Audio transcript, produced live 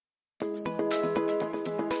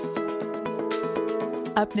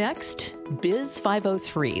Up next, Biz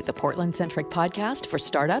 503, the Portland-centric podcast for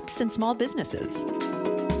startups and small businesses.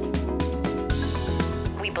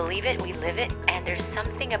 We believe it, we live it, and there's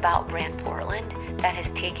something about Brand Portland that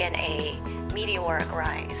has taken a meteoric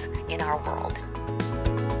rise in our world.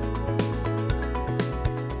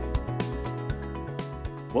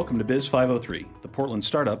 Welcome to Biz 503, the Portland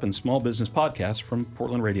startup and small business podcast from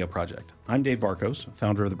Portland Radio Project. I'm Dave Barkos,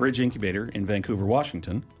 founder of the Bridge Incubator in Vancouver,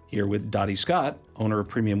 Washington, here with Dottie Scott, owner of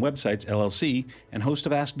Premium Websites, LLC, and host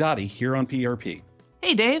of Ask Dottie here on PRP.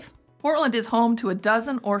 Hey, Dave. Portland is home to a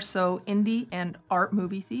dozen or so indie and art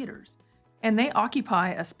movie theaters, and they occupy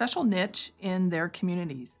a special niche in their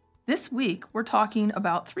communities. This week, we're talking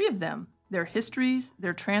about 3 of them, their histories,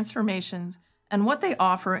 their transformations, and what they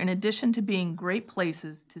offer in addition to being great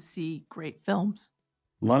places to see great films.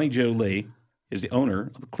 Lonnie Jo Lee is the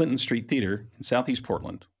owner of the Clinton Street Theater in Southeast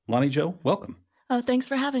Portland. Lonnie Jo, welcome. Oh, thanks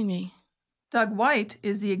for having me. Doug White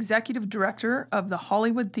is the executive director of the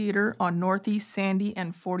Hollywood Theater on Northeast Sandy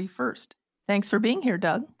and 41st. Thanks for being here,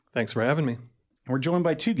 Doug. Thanks for having me. And we're joined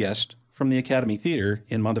by 2 guests from the Academy Theater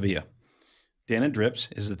in Montevilla. Dana Drips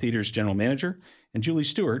is the theater's general manager, and Julie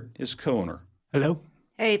Stewart is co-owner. Hello.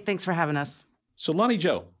 Hey, thanks for having us. So Lonnie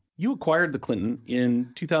Jo, you acquired the Clinton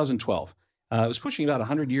in 2012. It was pushing about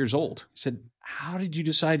 100 years old. You said, how did you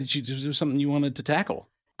decide that this was something you wanted to tackle?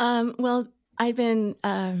 Well, I've been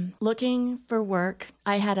looking for work.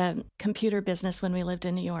 I had a computer business when we lived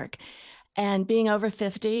in New York. And being over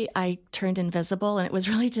 50, I turned invisible, and it was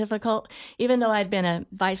really difficult, even though I'd been a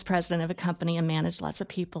vice president of a company and managed lots of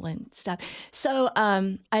people and stuff. So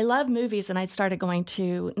I love movies, and I started going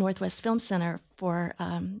to Northwest Film Center for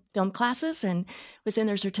film classes and was in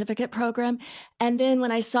their certificate program. And then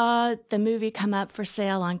when I saw the movie come up for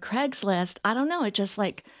sale on Craigslist, I don't know, it just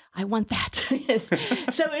like, I want that.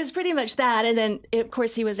 So it was pretty much that. And then, of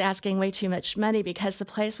course, he was asking way too much money because the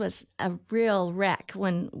place was a real wreck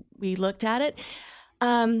when we looked at it.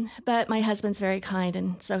 But my husband's very kind,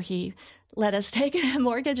 and so he let us take a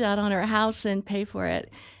mortgage out on our house and pay for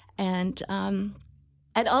it. And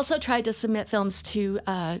I'd also tried to submit films to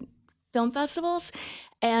film festivals.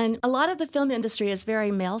 And a lot of the film industry is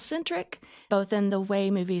very male-centric, both in the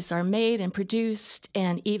way movies are made and produced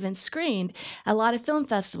and even screened. A lot of film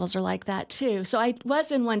festivals are like that, too. So I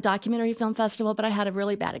was in one documentary film festival, but I had a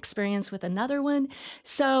really bad experience with another one.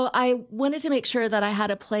 So I wanted to make sure that I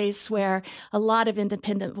had a place where a lot of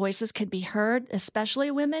independent voices could be heard,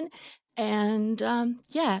 especially women. And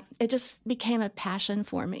it just became a passion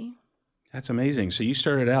for me. That's amazing. So you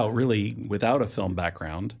started out really without a film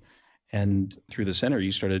background. And through the center,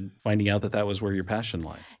 you started finding out that was where your passion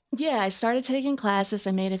lied. Yeah, I started taking classes.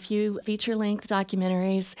 I made a few feature-length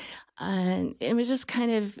documentaries, and it was just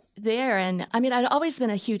kind of there. And I mean, I'd always been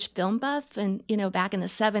a huge film buff. And, back in the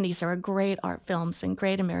 70s, there were great art films and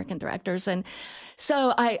great American directors. And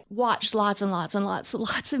so I watched lots and lots and lots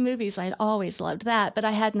of movies. I'd always loved that. But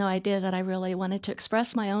I had no idea that I really wanted to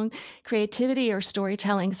express my own creativity or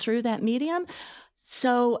storytelling through that medium.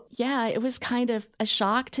 So, yeah, it was kind of a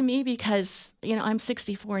shock to me because, I'm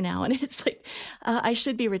 64 now, and it's like I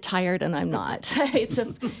should be retired, and I'm not.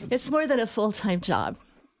 It's more than a full-time job,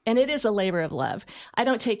 and it is a labor of love. I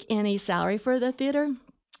don't take any salary for the theater.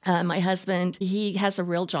 My husband, he has a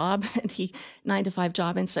real job, and 9-to-5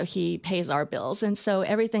 job, and so he pays our bills. And so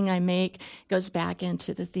everything I make goes back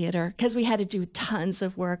into the theater because we had to do tons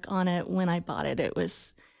of work on it. When I bought it, it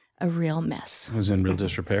was a real mess. It was in real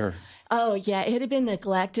disrepair. Oh, yeah. It had been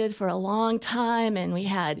neglected for a long time, and we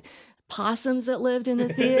had possums that lived in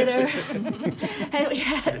the theater. And we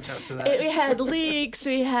had leaks.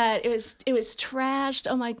 It was trashed.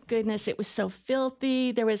 Oh my goodness, it was so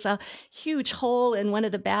filthy. There was a huge hole in one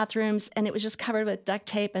of the bathrooms, and it was just covered with duct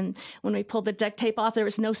tape. And when we pulled the duct tape off, there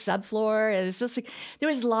was no subfloor. It was just there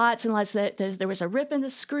was lots and lots. There was a rip in the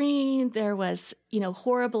screen. There was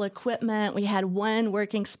horrible equipment. We had one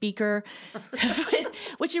working speaker,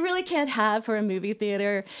 which you really can't have for a movie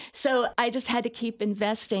theater. So I just had to keep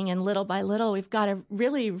investing, and little by little, we've got a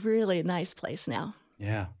really, really nice place now.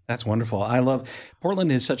 Yeah, that's wonderful. I love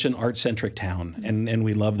Portland is such an art-centric town, and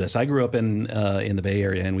we love this. I grew up in the Bay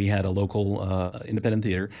Area, and we had a local independent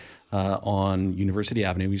theater on University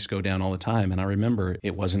Avenue. We used to go down all the time, and I remember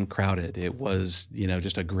it wasn't crowded. It was,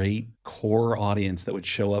 just a great core audience that would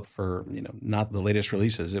show up for, not the latest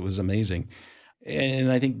releases. It was amazing.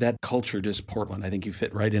 And I think that culture, just Portland, I think you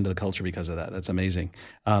fit right into the culture because of that. That's amazing.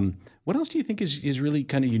 What else do you think is really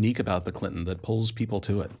kind of unique about the Clinton that pulls people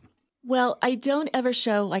to it? Well, I don't ever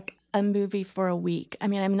show like a movie for a week. I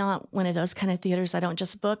mean, I'm not one of those kind of theaters. I don't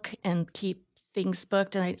just book and keep things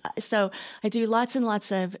booked. And so I do lots and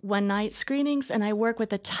lots of one-night screenings, and I work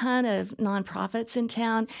with a ton of nonprofits in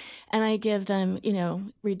town, and I give them,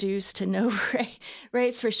 reduced to no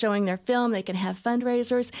rates for showing their film. They can have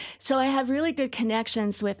fundraisers. So I have really good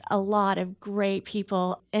connections with a lot of great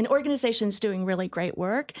people and organizations doing really great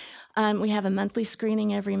work. We have a monthly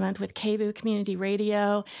screening every month with KBOO Community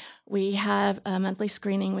Radio. We have a monthly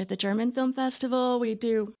screening with the German Film Festival. We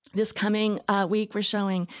do this coming week, we're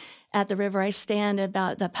showing at the River I Stand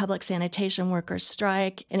about the public sanitation workers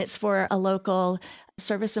strike, and it's for a local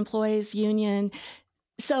service employees union.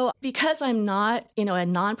 So because I'm not, a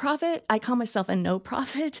nonprofit, I call myself a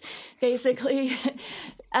no-profit, basically.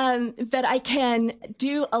 But I can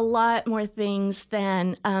do a lot more things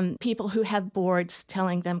than people who have boards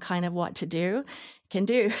telling them kind of what to do can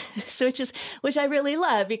do, so which I really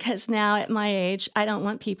love, because now at my age, I don't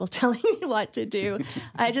want people telling me what to do.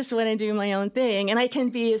 I just want to do my own thing, and I can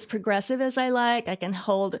be as progressive as I like. I can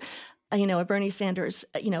hold, a Bernie Sanders,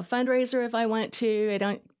 fundraiser if I want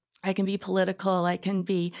to. I can be political.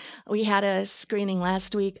 We had a screening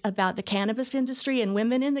last week about the cannabis industry and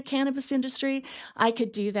women in the cannabis industry. I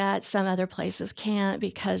could do that. Some other places can't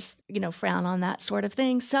because, frown on that sort of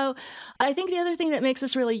thing. So I think the other thing that makes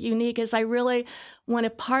us really unique is I really want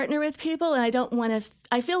to partner with people, and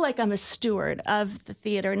I feel like I'm a steward of the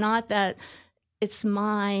theater, not that it's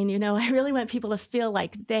mine. I really want people to feel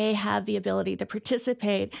like they have the ability to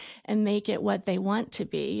participate and make it what they want to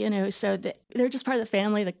be, so that they're just part of the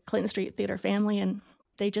family, the Clinton Street Theater family, and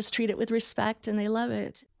they just treat it with respect and they love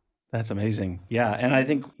it. That's amazing. Yeah. And I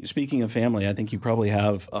think, speaking of family, I think you probably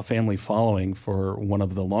have a family following for one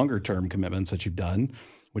of the longer term commitments that you've done,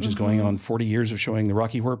 which is going on 40 years of showing the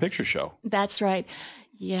Rocky Horror Picture Show. That's right.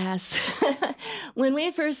 Yes. When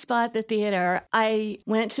we first bought the theater, I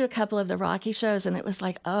went to a couple of the Rocky shows, and it was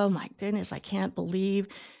like, oh my goodness, I can't believe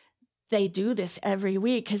they do this every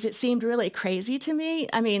week, because it seemed really crazy to me.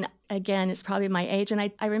 I mean, again, it's probably my age. And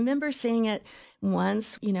I remember seeing it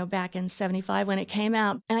once, back in 75 when it came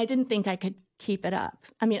out, and I didn't think I could keep it up.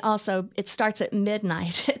 I mean, also, it starts at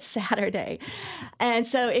midnight. It's Saturday. And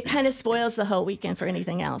so it kind of spoils the whole weekend for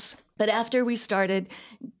anything else. But after we started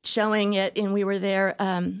showing it and we were there,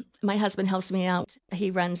 my husband helps me out.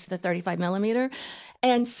 He runs the 35 millimeter.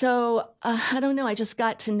 And so, I don't know, I just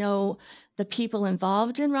got to know the people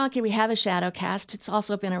involved in Rocky. We have a shadow cast. It's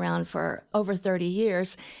also been around for over 30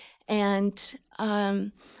 years. And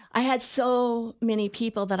I had so many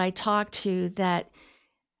people that I talked to that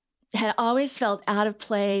had always felt out of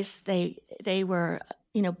place. They were,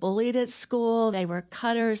 bullied at school. They were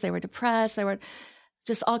cutters. They were depressed. They were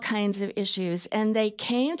just all kinds of issues. And they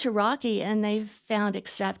came to Rocky and they found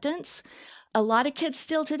acceptance. A lot of kids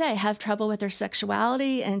still today have trouble with their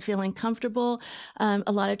sexuality and feeling comfortable.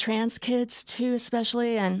 A lot of trans kids too,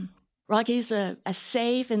 especially. And Rocky's a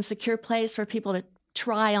safe and secure place for people to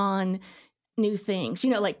try on new things,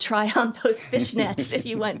 like try on those fishnets if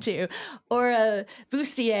you want to, or a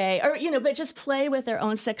bustier, or, but just play with their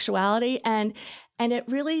own sexuality. And it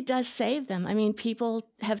really does save them. I mean, people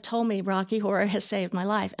have told me Rocky Horror has saved my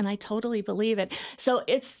life, and I totally believe it. So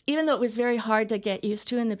even though it was very hard to get used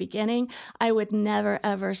to in the beginning, I would never,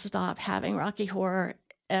 ever stop having Rocky Horror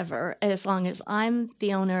ever. As long as I'm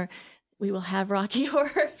the owner, we will have Rocky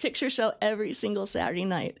Horror Picture Show every single Saturday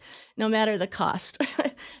night, no matter the cost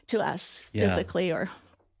to us, physically or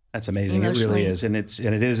That's amazing. It really is. And it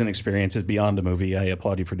is an experience. It's beyond a movie. I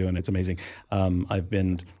applaud you for doing it. It's amazing. I've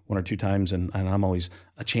been one or two times and I'm always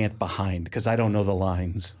a chant behind because I don't know the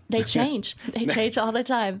lines. They change. They change all the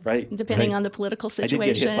time. Right. Depending on the political situation. I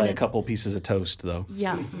did get hit by a couple pieces of toast though.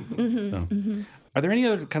 Yeah. Mm-hmm. So. Mm-hmm. Are there any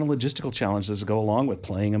other kind of logistical challenges that go along with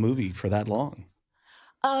playing a movie for that long?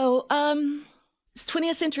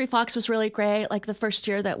 20th Century Fox was really great. Like the first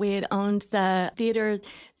year that we had owned the theater,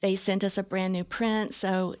 they sent us a brand new print.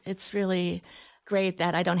 So it's really great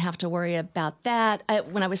that I don't have to worry about that.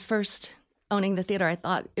 When I was first owning the theater, I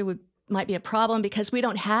thought it might be a problem because we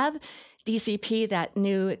don't have DCP, that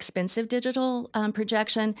new expensive digital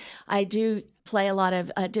projection. I do play a lot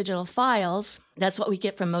of digital files. That's what we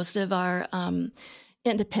get from most of our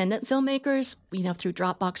independent filmmakers, through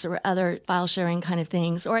Dropbox or other file sharing kind of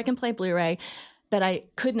things, or I can play Blu-ray. But I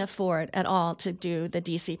couldn't afford at all to do the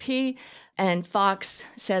DCP. And Fox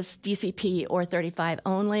says DCP or 35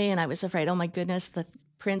 only. And I was afraid, oh my goodness, the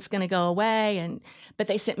print's going to go away. But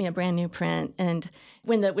they sent me a brand new print. And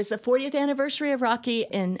when it was the 40th anniversary of Rocky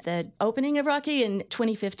and the opening of Rocky in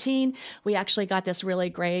 2015, we actually got this really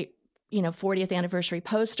great 40th anniversary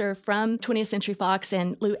poster from 20th Century Fox,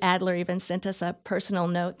 and Lou Adler even sent us a personal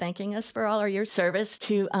note thanking us for all our years' service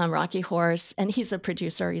to Rocky Horse. And he's a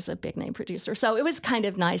producer. He's a big-name producer. So it was kind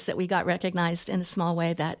of nice that we got recognized in a small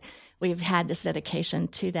way that we've had this dedication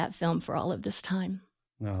to that film for all of this time.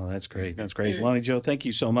 Oh, that's great. That's great. Lonnie Jo, thank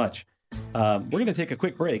you so much. We're going to take a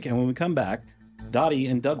quick break, and when we come back, Dottie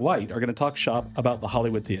and Doug White are going to talk shop about the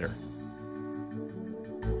Hollywood Theater.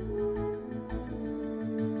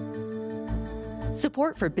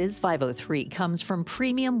 Support for Biz 503 comes from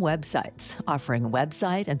Premium Websites, offering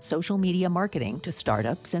website and social media marketing to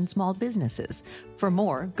startups and small businesses. For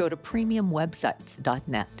more, go to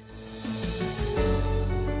premiumwebsites.net.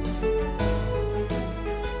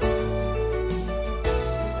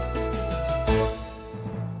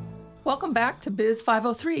 Welcome back to Biz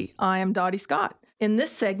 503. I am Dottie Scott. In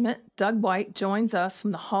this segment, Doug White joins us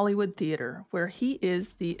from the Hollywood Theater, where he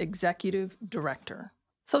is the executive director.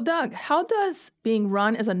 So, Doug, how does being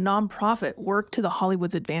run as a nonprofit work to the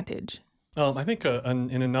Hollywood's advantage? I think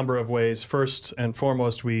in a number of ways. First and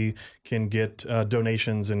foremost, we can get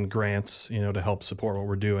donations and grants, to help support what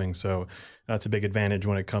we're doing. So that's a big advantage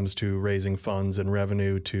when it comes to raising funds and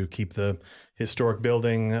revenue to keep the historic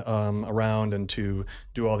building around and to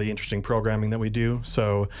do all the interesting programming that we do.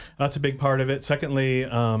 So that's a big part of it. Secondly,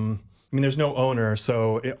 there's no owner,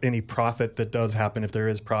 so any profit that does happen, if there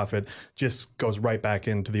is profit, just goes right back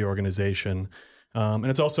into the organization. And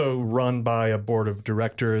it's also run by a board of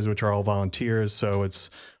directors, which are all volunteers. So it's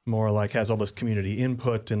more like has all this community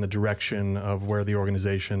input in the direction of where the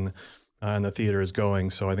organization and the theater is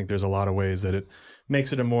going. So I think there's a lot of ways that it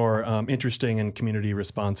makes it a more interesting and community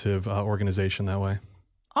responsive organization that way.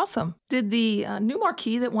 Awesome. Did the new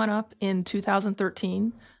marquee that went up in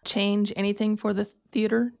 2013 change anything for the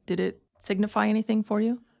theater? Did it signify anything for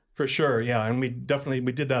you? For sure, yeah. And we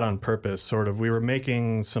did that on purpose, sort of. We were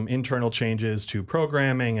making some internal changes to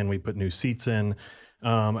programming and we put new seats in.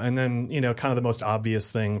 And then, kind of the most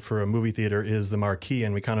obvious thing for a movie theater is the marquee.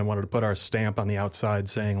 And we kind of wanted to put our stamp on the outside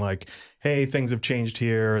saying like, hey, things have changed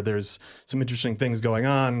here. There's some interesting things going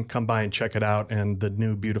on. Come by and check it out. And the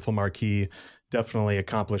new beautiful marquee definitely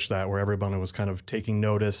accomplished that, where everyone was kind of taking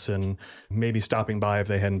notice and maybe stopping by if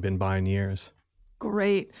they hadn't been by in years.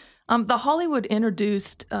 Great. The Hollywood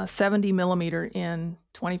introduced 70 millimeter in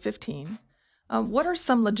 2015. What are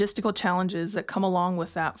some logistical challenges that come along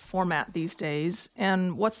with that format these days?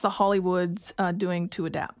 And what's the Hollywood's doing to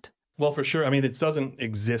adapt? Well, for sure. It doesn't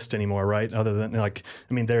exist anymore, right? Other than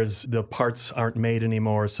there's the parts aren't made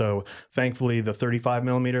anymore. So thankfully, the 35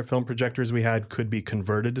 millimeter film projectors we had could be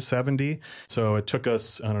converted to 70. So it took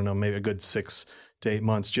us, maybe a good 6 to 8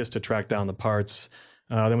 months just to track down the parts.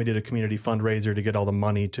 Then we did a community fundraiser to get all the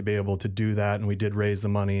money to be able to do that. And we did raise the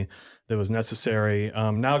money that was necessary.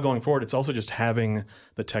 Now going forward, it's also just having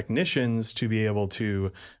the technicians to be able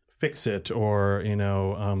to fix it or,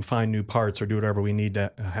 find new parts or do whatever we need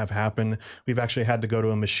to have happen. We've actually had to go to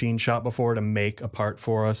a machine shop before to make a part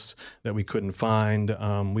for us that we couldn't find.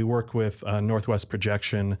 We work with Northwest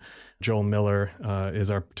Projection. Joel Miller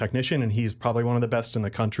is our technician, and he's probably one of the best in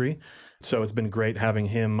the country. So it's been great having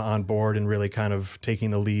him on board and really kind of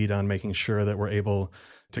taking the lead on making sure that we're able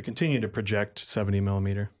to continue to project 70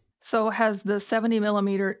 millimeter. So has the 70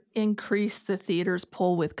 millimeter increased the theater's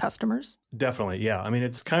pull with customers? Definitely, yeah.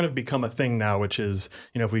 It's kind of become a thing now, which is,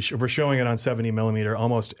 if we're showing it on 70 millimeter,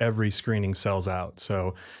 almost every screening sells out.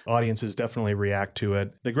 So audiences definitely react to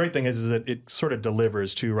it. The great thing is that it sort of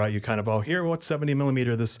delivers too, right? You kind of, here, what's 70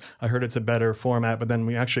 millimeter? I heard it's a better format, but then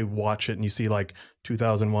we actually watch it and you see like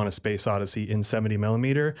 2001: A Space Odyssey in 70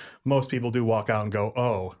 millimeter. Most people do walk out and go,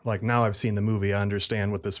 oh, like now I've seen the movie. I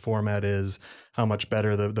understand what this format is, how much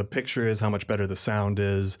better the picture is, how much better the sound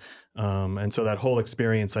is. And so that whole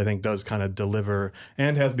experience, I think, does kind of deliver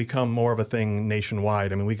and has become more of a thing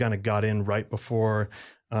nationwide. We kind of got in right before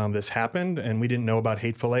this happened, and we didn't know about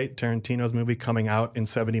Hateful Eight, Tarantino's movie, coming out in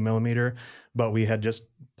 70 millimeter, but we had just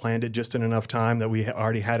planned it just in enough time that we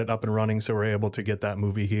already had it up and running, so we're able to get that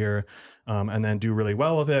movie here and then do really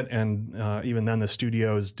well with it. And even then, the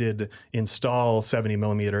studios did install 70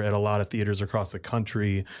 millimeter at a lot of theaters across the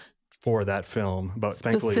country for that film, but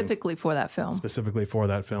specifically for that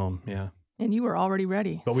film, yeah. And you were already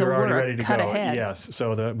ready. But we were already ready to go. Ahead. Yes.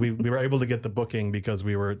 So we were able to get the booking because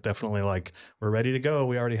we were definitely like, we're ready to go.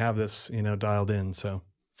 We already have this, dialed in. So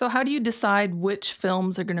how do you decide which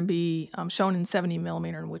films are going to be shown in 70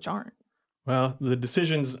 millimeter and which aren't? Well, the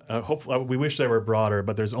decisions, hopefully, we wish they were broader,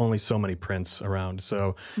 but there's only so many prints around.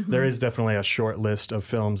 So there is definitely a short list of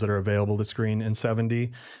films that are available to screen in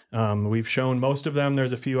 70. We've shown most of them.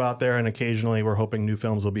 There's a few out there, and occasionally we're hoping new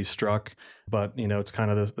films will be struck. But, it's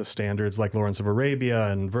kind of the standards like Lawrence of Arabia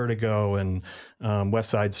and Vertigo and West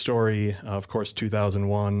Side Story, of course,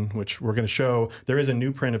 2001, which we're going to show. There is a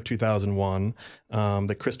new print of 2001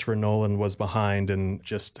 that Christopher Nolan was behind and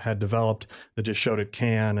just had developed that just showed at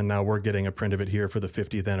Cannes, and now we're getting a print of it here for the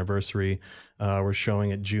 50th anniversary. We're showing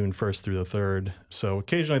it June 1st through the 3rd. So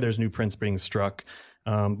occasionally there's new prints being struck,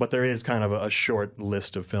 but there is kind of a short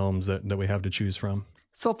list of films that we have to choose from.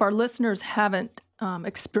 So if our listeners haven't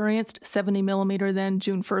experienced 70 millimeter, then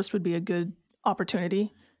June 1st would be a good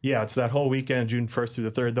opportunity. Yeah, it's that whole weekend, June 1st through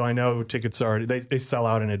the 3rd, though I know tickets are they sell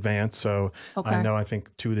out in advance. So okay. I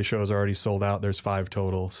think 2 of the shows are already sold out. There's 5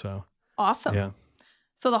 total. So awesome. Yeah.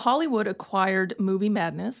 So the Hollywood acquired Movie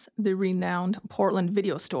Madness, the renowned Portland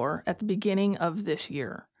video store, at the beginning of this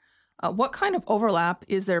year. What kind of overlap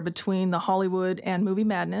is there between the Hollywood and Movie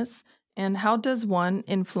Madness, and how does one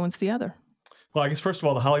influence the other? Well, I guess first of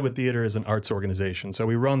all, the Hollywood Theater is an arts organization. So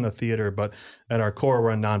we run the theater, but at our core,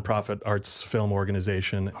 we're a nonprofit arts film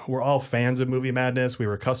organization. We're all fans of Movie Madness. We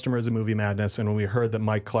were customers of Movie Madness. And when we heard that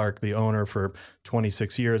Mike Clark, the owner for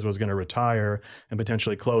 26 years, was going to retire and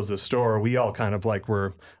potentially close the store, we all kind of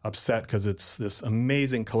were upset because it's this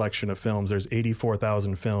amazing collection of films. There's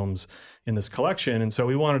 84,000 films in this collection. And so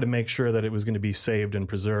we wanted to make sure that it was going to be saved and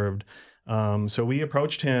preserved. So we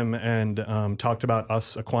approached him and talked about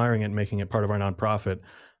us acquiring it and making it part of our nonprofit.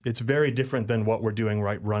 It's very different than what we're doing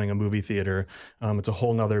running a movie theater. It's a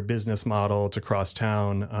whole nother business model. It's across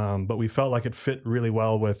town. But we felt like it fit really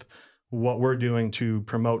well with what we're doing to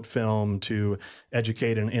promote film, to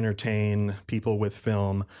educate and entertain people with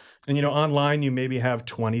film. And, online you maybe have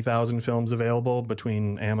 20,000 films available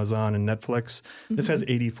between Amazon and Netflix. Mm-hmm. This has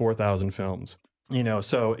 84,000 films,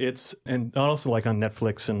 so and also like on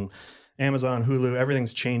Netflix and Amazon, Hulu,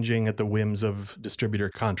 everything's changing at the whims of distributor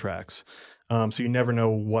contracts. So you never know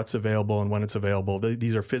what's available and when it's available.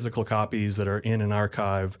 These are physical copies that are in an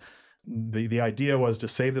archive. The idea was to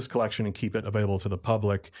save this collection and keep it available to the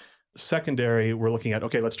public. Secondary, we're looking at,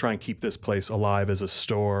 okay, let's try and keep this place alive as a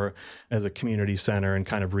store, as a community center, and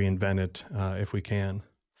kind of reinvent it if we can.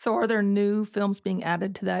 So are there new films being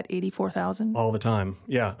added to that 84,000? All the time.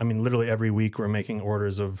 Yeah. I mean, literally every week we're making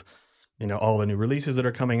orders of all the new releases that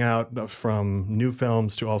are coming out, from new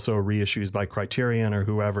films to also reissues by Criterion or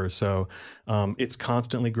whoever. So it's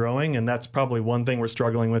constantly growing. And that's probably one thing we're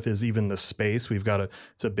struggling with is even the space.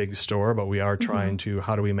 It's a big store, but we are trying to,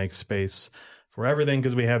 how do we make space for everything?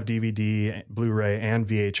 Because we have DVD, Blu-ray, and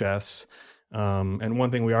VHS. And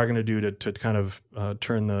one thing we are going to do to kind of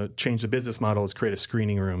change the business model is create a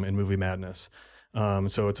screening room in Movie Madness.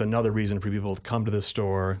 So it's another reason for people to come to the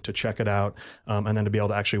store, to check it out, and then to be able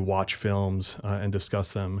to actually watch films and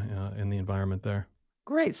discuss them in the environment there.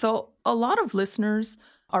 Great. So a lot of listeners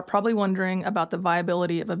are probably wondering about the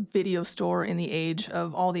viability of a video store in the age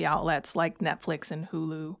of all the outlets like Netflix and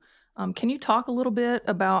Hulu. Can you talk a little bit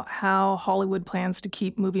about how Hollywood plans to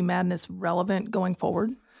keep Movie Madness relevant going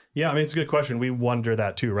forward? Yeah, I mean, it's a good question. We wonder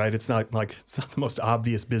that too, right? It's not the most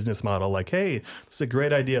obvious business model. Like, hey, this is a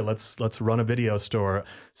great idea. Let's run a video store.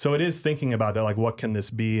 So it is thinking about that. Like, what can this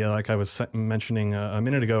be? Like I was mentioning a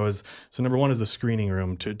minute ago, so number one is the screening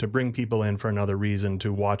room to bring people in for another reason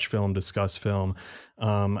to watch film, discuss film.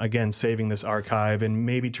 Again, saving this archive and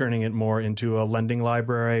maybe turning it more into a lending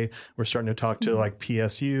library. We're starting to talk to like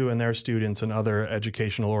PSU and their students and other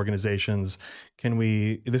educational organizations.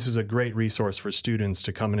 This is a great resource for students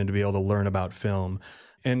to come in and to be able to learn about film.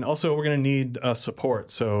 And also we're going to need support.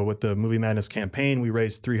 So with the Movie Madness campaign, we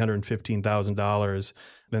raised $315,000.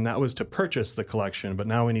 Then that was to purchase the collection. But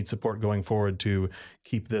now we need support going forward to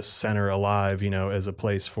keep this center alive, as a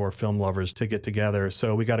place for film lovers to get together.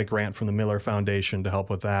 So we got a grant from the Miller Foundation to help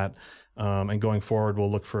with that. And going forward, we'll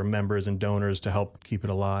look for members and donors to help keep it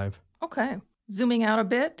alive. Okay. Zooming out a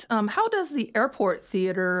bit, how does the Airport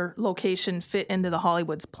Theater location fit into the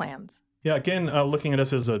Hollywood's plans? Yeah, again, looking at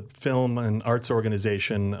us as a film and arts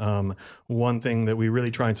organization, one thing that we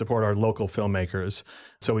really try and support are local filmmakers.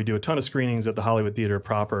 So we do a ton of screenings at the Hollywood Theater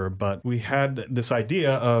proper, but we had this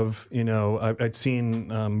idea of, I'd seen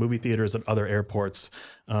movie theaters at other airports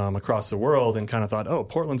across the world and kind of thought, oh,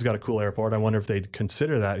 Portland's got a cool airport. I wonder if they'd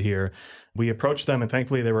consider that here. We approached them and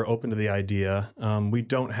thankfully they were open to the idea. We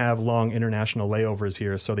don't have long international layovers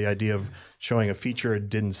here, so the idea of showing a feature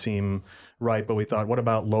didn't seem right, but we thought, what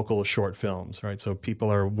about local short films, right? So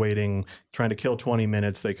people are waiting, trying to kill 20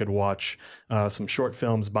 minutes. They could watch some short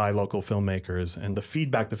films by local filmmakers, and the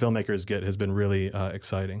feedback the filmmakers get has been really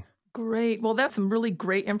exciting. Great. Well, that's some really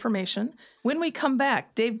great information. When we come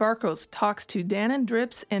back, Dave Barkos talks to Dannon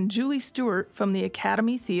Drips and Julie Stewart from the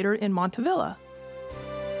Academy Theater in Montevilla.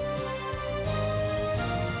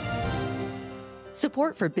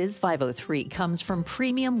 Support for Biz 503 comes from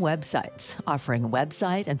Premium Websites, offering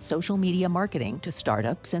website and social media marketing to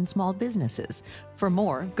startups and small businesses. For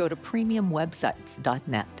more, go to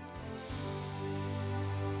premiumwebsites.net.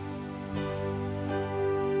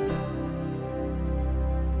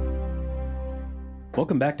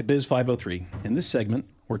 Welcome back to Biz 503. In this segment,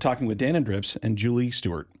 we're talking with Dannon Drips and Julie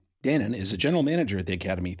Stewart. Dannon is a general manager at the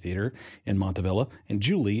Academy Theater in Montevilla, and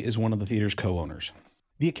Julie is one of the theater's co-owners.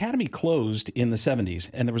 The Academy closed in the 70s,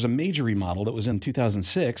 and there was a major remodel that was in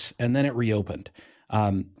 2006, and then it reopened.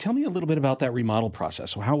 Tell me a little bit about that remodel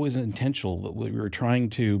process. How was it intentional that we were trying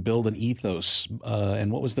to build an ethos,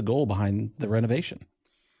 and what was the goal behind the renovation?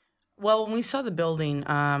 Well, when we saw the building,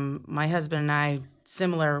 my husband and I,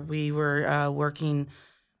 similar, we were working.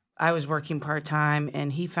 I was working part-time,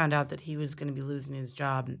 and he found out that he was going to be losing his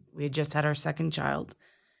job. We had just had our second child.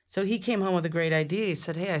 So he came home with a great idea. He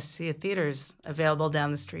said, hey, I see a theater's available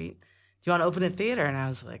down the street. Do you want to open a theater? And I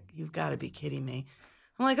was like, you've got to be kidding me.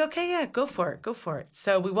 I'm like, okay, yeah, go for it.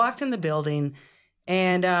 So we walked in the building,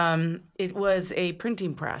 and it was a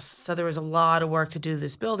printing press. So there was a lot of work to do to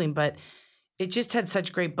this building, but it just had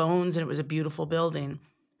such great bones, and it was a beautiful building.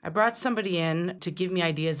 I brought somebody in to give me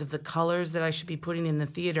ideas of the colors that I should be putting in the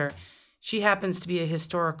theater. She happens to be a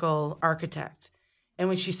historical architect. And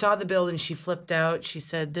when she saw the building, she flipped out. She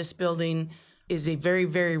said, this building is a very,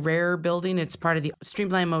 very rare building. It's part of the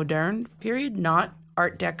Streamline Moderne period, not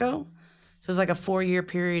Art Deco. So it was like a 4-year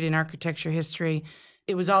period in architecture history.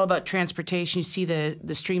 It was all about transportation. You see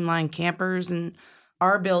the Streamline campers, and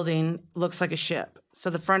our building looks like a ship. So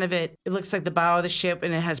the front of it looks like the bow of the ship,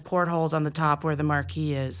 and it has portholes on the top where the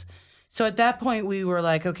marquee is. So at that point, we were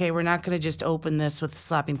like, okay, we're not going to just open this with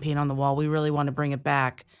slapping paint on the wall. We really want to bring it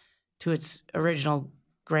back to its original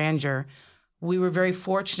grandeur. We were very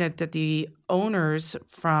fortunate that the owners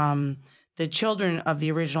from the children of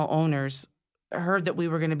the original owners heard that we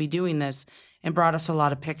were going to be doing this and brought us a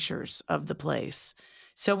lot of pictures of the place.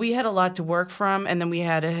 So we had a lot to work from. And then we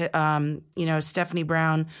had, Stephanie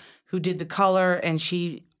Brown, who did the color, and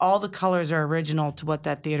all the colors are original to what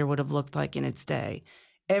that theater would have looked like in its day.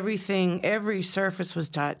 Every surface was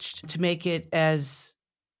touched to make it as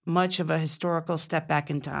much of a historical step back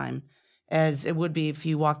in time as it would be if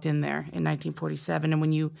you walked in there in 1947. And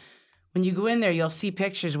when you go in there, you'll see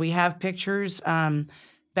pictures. We have pictures.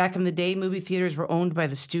 Back in the day, movie theaters were owned by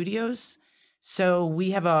the studios. So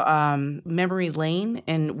we have a memory lane,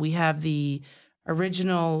 and we have the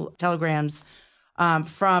original telegrams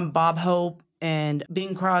from Bob Hope and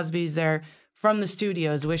Bing Crosby's there from the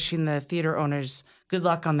studios wishing the theater owners good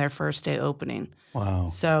luck on their first day opening. Wow.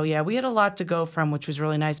 So, yeah, we had a lot to go from, which was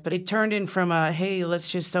really nice. But it turned in from hey, let's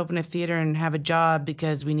just open a theater and have a job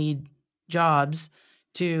because we need jobs,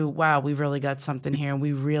 to, wow, we've really got something here, and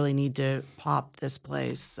we really need to pop this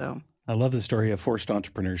place. So I love the story of forced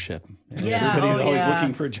entrepreneurship. Yeah. Everybody's always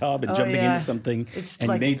looking for a job and jumping into something,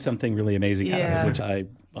 and you made something really amazing out of it, which I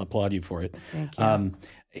applaud you for it. Thank you.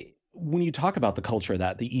 When you talk about the culture of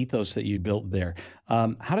that, the ethos that you built there,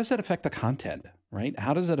 how does that affect the content, right?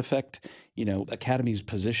 How does that affect, Academy's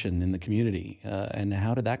position in the community, and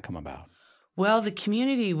how did that come about? Well, the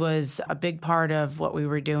community was a big part of what we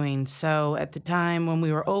were doing. So at the time when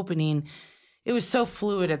we were opening, it was so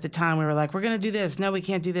fluid at the time. We were like, we're going to do this. No, we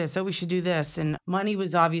can't do this. Oh, we should do this. And money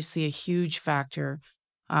was obviously a huge factor.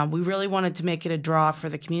 We really wanted to make it a draw for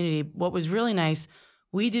the community. What was really nice,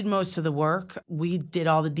 we did most of the work. We did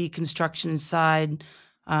all the deconstruction inside.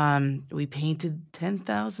 We painted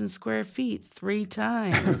 10,000 square feet 3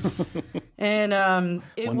 times. And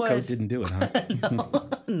One coat didn't do it, huh?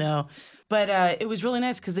 No. But it was really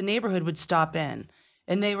nice because the neighborhood would stop in,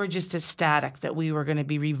 and they were just ecstatic that we were going to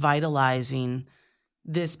be revitalizing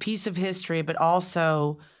this piece of history, but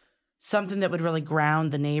also something that would really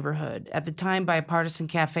ground the neighborhood. At the time, Bipartisan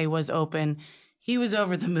Cafe was open. He was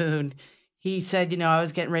over the moon. He said, I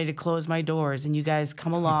was getting ready to close my doors, and you guys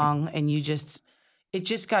come along, and it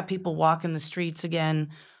just got people walking the streets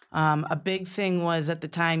again. A big thing was at the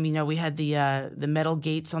time, we had the metal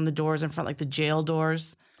gates on the doors in front, like the jail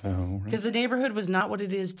doors. Oh, because the neighborhood was not what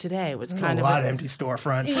it is today. It was kind of a lot of empty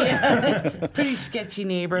storefronts. Yeah, pretty sketchy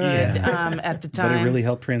neighborhood at the time. But it really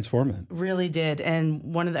helped transform it. Really did. And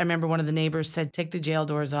I remember one of the neighbors said, "Take the jail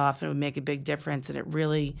doors off, and it would make a big difference." And it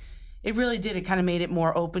really did. It kind of made it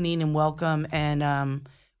more opening and welcome. And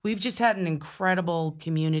we've just had an incredible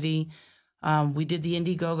community. We did the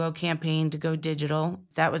Indiegogo campaign to go digital.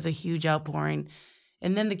 That was a huge outpouring.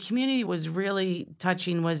 And then the community was really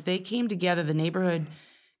touching was they came together, the neighborhood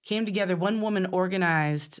came together. One woman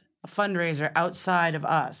organized a fundraiser outside of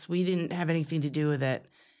us. We didn't have anything to do with it.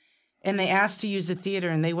 And they asked to use the theater,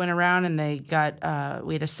 and they went around and they got,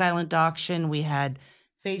 we had a silent auction, we had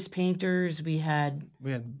face painters, we had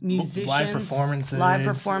musicians. Live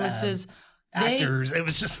performances. Actors. It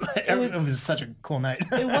was just, it was such a cool night.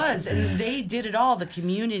 It was, and they did it all. The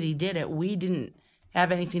community did it. We didn't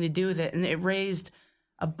have anything to do with it, and it raised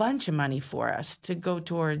a bunch of money for us to go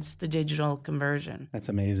towards the digital conversion. That's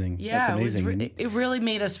amazing. Yeah, That's amazing. It really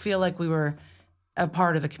made us feel like we were a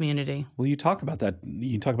part of the community. Well, you talk about that.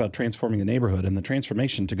 You talk about transforming the neighborhood, and the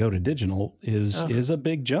transformation to go to digital is a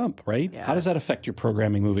big jump, right? Yes. How does that affect your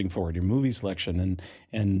programming moving forward, your movie selection,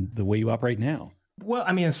 and the way you operate now? Well,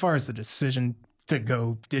 I mean, as far as the decision to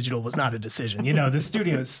go digital was not a decision. You know, the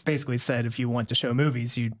studios basically said if you want to show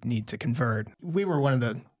movies, you need to convert. We were one of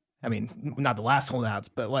the, I mean, not the last holdouts,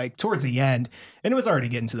 but like towards the end. And it was already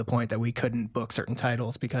getting to the point that we couldn't book certain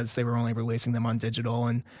titles because they were only releasing them on digital.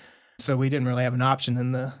 And so we didn't really have an option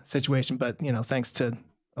in the situation. But, you know, thanks to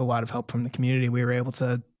a lot of help from the community, we were able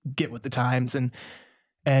to get with the times and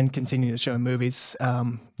continue to show movies,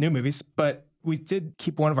 new movies. But we did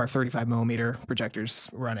keep one of our 35 millimeter projectors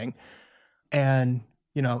running. And,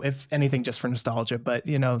 you know, if anything, just for nostalgia, but,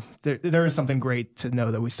 you know, there is something great to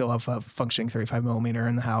know that we still have a functioning 35 millimeter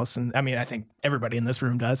in the house. And I mean, I think everybody in this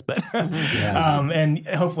room does, but, and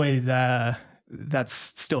hopefully that's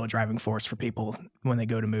still a driving force for people when they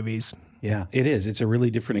go to movies. Yeah, it is. It's a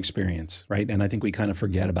really different experience, right? And I think we kind of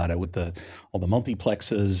forget about it with all the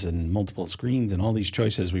multiplexes and multiple screens and all these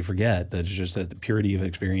choices. We forget that it's just the purity of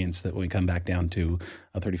experience that we come back down to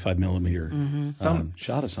a 35 millimeter shot of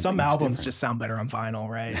something. Some albums just sound better on vinyl,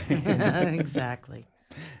 right? Exactly.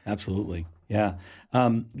 Absolutely. Yeah.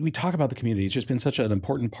 We talk about the community. It's just been such an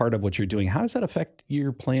important part of what you're doing. How does that affect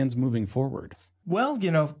your plans moving forward? Well,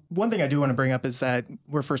 you know, one thing I do want to bring up is that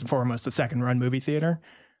we're first and foremost a second run movie theater.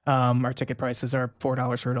 Our ticket prices are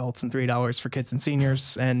 $4 for adults and $3 for kids and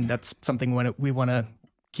seniors. And that's something we want to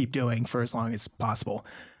keep doing for as long as possible.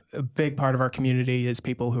 A big part of our community is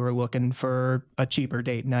people who are looking for a cheaper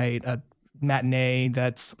date night, a matinee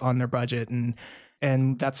that's on their budget.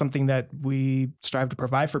 And that's something that we strive to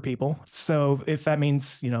provide for people. So if that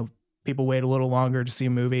means, you know, people wait a little longer to see a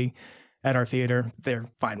movie at our theater, they're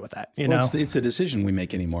fine with that. You know, it's a decision we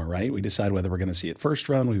make anymore, right? We decide whether we're going to see it first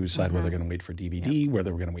run. We decide whether we're going to wait for DVD,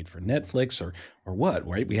 whether we're going to wait for Netflix or what,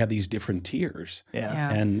 right? We have these different tiers.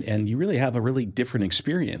 Yeah. And you really have a really different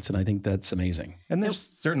experience. And I think that's amazing. And there's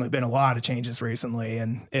certainly been a lot of changes recently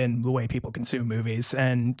in the way people consume movies.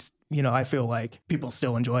 And, you know, I feel like people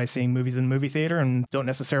still enjoy seeing movies in the movie theater and don't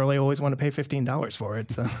necessarily always want to pay $15 for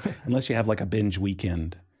it. So unless you have like a binge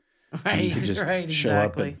weekend. Right, you could just show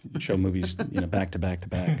exactly. up and show movies, you know, back to back to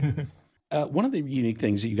back. One of the unique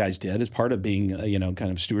things that you guys did as part of being, you know, kind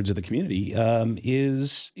of stewards of the community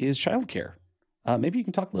is childcare. Maybe you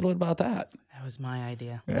can talk a little bit about that. That was my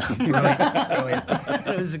idea. Yeah.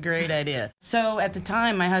 It was a great idea. So at the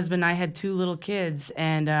time, my husband and I had 2 little kids,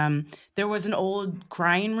 and there was an old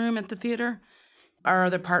crying room at the theater. Our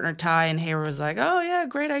other partner, Ty, and Hayward was like, oh, yeah,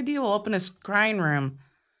 great idea. We'll open a crying room.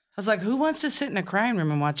 I was like, who wants to sit in a crying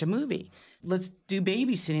room and watch a movie? Let's do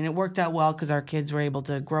babysitting. It worked out well because our kids were able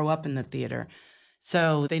to grow up in the theater.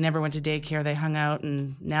 So they never went to daycare. They hung out,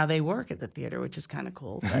 and now they work at the theater, which is kind of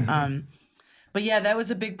cool. But yeah, that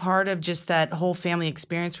was a big part of just that whole family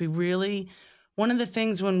experience. One of the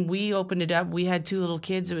things when we opened it up, we had 2 little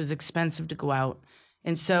kids. It was expensive to go out.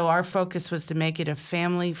 And so our focus was to make it a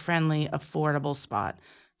family-friendly, affordable spot.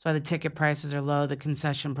 That's why the ticket prices are low, the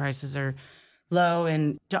concession prices are low,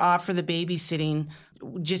 and to offer the babysitting,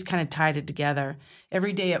 just kind of tied it together.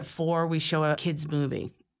 Every day at 4, we show a kids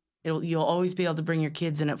movie. You'll always be able to bring your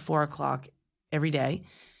kids in at 4 o'clock every day.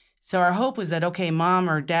 So our hope was that, okay, mom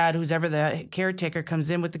or dad, who's ever the caretaker, comes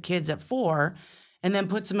in with the kids at 4 and then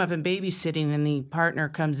puts them up in babysitting, and the partner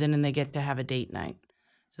comes in and they get to have a date night.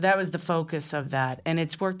 So that was the focus of that. And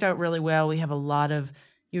it's worked out really well. We have a lot of,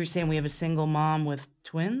 you were saying we have a single mom with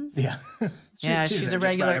twins? Yeah. She's a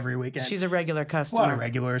regular every weekend. She's a regular customer. A lot of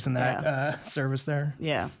regulars in that service there.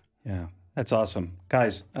 Yeah. Yeah. That's awesome.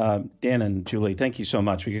 Guys, Dan and Julie, thank you so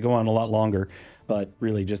much. We could go on a lot longer, but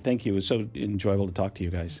really just thank you. It was so enjoyable to talk to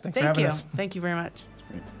you guys. Thanks for having us. Thank you very much.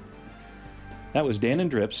 That's great. That was Dan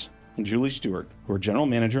Andrips and Julie Stewart, who are general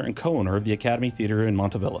manager and co-owner of the Academy Theater in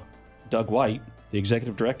Montevilla. Doug White, the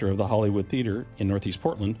executive director of the Hollywood Theater in Northeast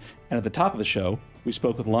Portland. And at the top of the show, we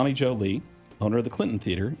spoke with Lonnie Jo Lee, owner of the Clinton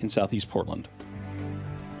Theater in Southeast Portland.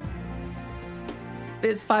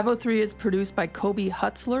 Biz 503 is produced by Kobe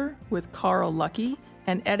Hutzler with Carl Lucky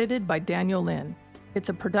and edited by Daniel Lynn. It's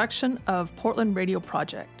a production of Portland Radio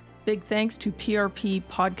Project. Big thanks to PRP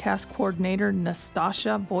podcast coordinator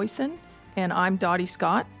Nastasha Boyson, and I'm Dottie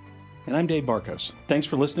Scott. And I'm Dave Barkos. Thanks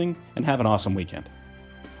for listening, and have an awesome weekend.